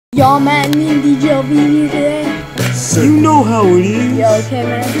Y'all, man, me and DJ will be here today. You know how it is. Yeah, okay,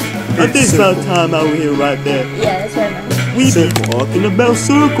 man. I think it's about time out here right there. Yeah, that's right, man. We be talking about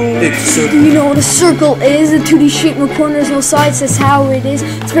circles. Do you know what a circle is? A 2D shape with corners, no sides, that's how it is.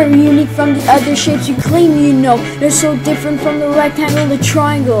 It's very unique from the other shapes you claim you know. They're so different from the rectangle, the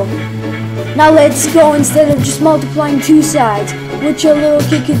triangle. Now let's go instead of just multiplying two sides, which a little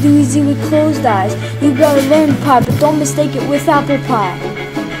kid could do easy with closed eyes. You gotta learn pie, but don't mistake it with apple pie.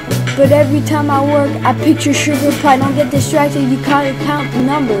 But every time I work, I picture sugar pie. Don't get distracted, you gotta count the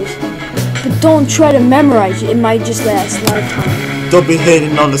numbers. But don't try to memorize it, it might just last a lifetime. Don't be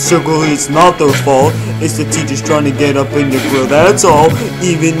hating on the circle, it's not their fault. It's the teachers trying to get up in your grill, that's all.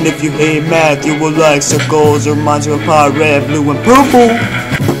 Even if you hate math, you will like circles. It reminds you of pie, red, blue, and purple.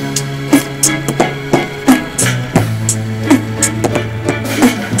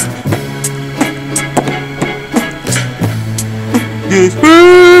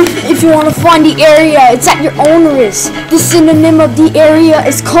 If you want to find the area, it's at your own risk. The synonym of the area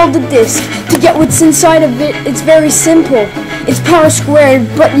is called a disk. To get what's inside of it, it's very simple. It's power squared,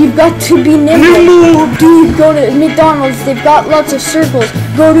 but you've got to be nimble. Do you go to McDonald's? They've got lots of circles.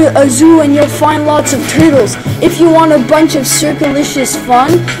 Go to a zoo and you'll find lots of turtles. If you want a bunch of circleicious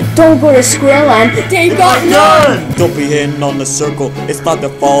fun, don't go to Squareland. They've got none. Don't be hating on the circle, it's not the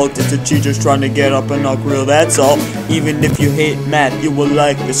fault. It's the teachers trying to get up in our grill, that's all. Even if you hate math, you will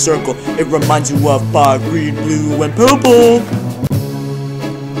like the circle. It reminds you of pie, green, blue, and purple.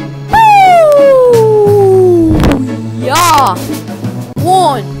 Yeah.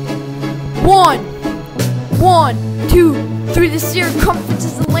 1, 2, 3. The circumference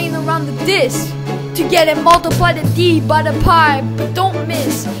is the lane around the disc. To get it, multiply the d by the pi, but don't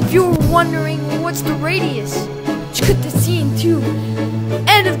miss. If you were wondering what's the radius, just cut the c in two.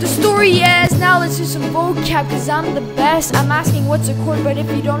 End of the story, yes. Now let's do some vocab, cause I'm the best. I'm asking what's a chord, but if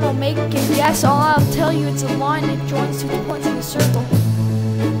you don't know, make a guess. All I'll tell you, it's a line that joins two points in a circle.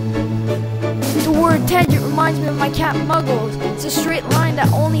 The word tangent reminds me of my cat Muggles. It's a straight line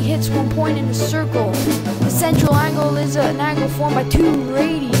that only hits one point in a circle. The central angle is an angle formed by two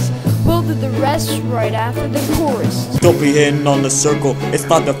radies. We'll do the rest right after the chorus. Don't be hating on the circle, it's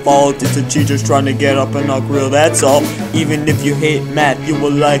not the fault. It's the teachers trying to get up in our grill, that's all. Even if you hate math, you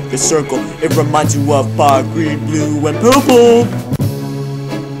will like the circle. It reminds you of pie, green, blue, and purple.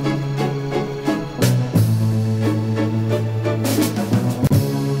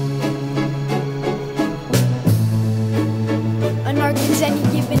 An arc is any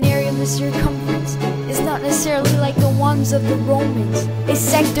given area of the circumference. It's not necessarily like the ones of the Romans. A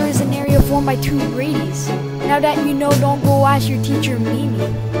sector is an area formed by two radies. Now that you know, don't go ask your teacher Mimi.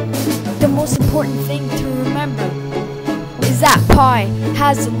 The most important thing to remember is that pi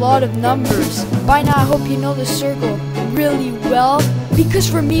has a lot of numbers. By now I hope you know the circle really well, because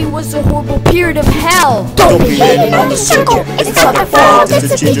for me it was a horrible period of hell. Don't be hating on the circle, it's not the fault. It's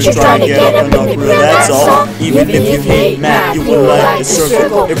the teachers trying to get up in our grill, that's all. Even if you hate math, you will like the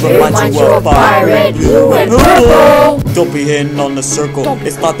circle. It reminds you of pie, red, blue, and purple. Don't be hating on the circle,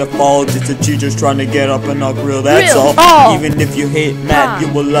 it's not the fault. It's the teachers trying to get up in our grill, that's all. Even if you hate math, you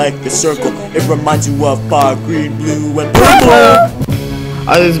will like the circle. It reminds you of pie, green, blue, and purple.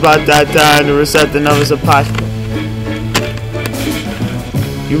 I think it's about that time to recite the numbers of pi.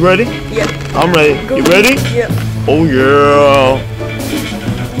 You ready? Yep. I'm ready. You ready? Yep. Oh yeah.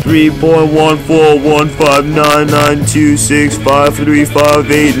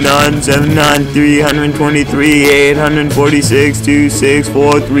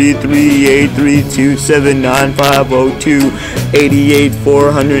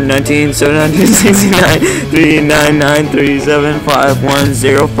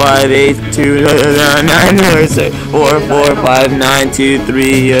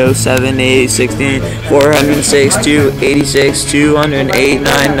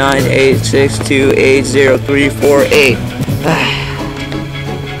 9828648.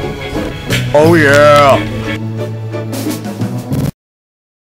 Oh yeah.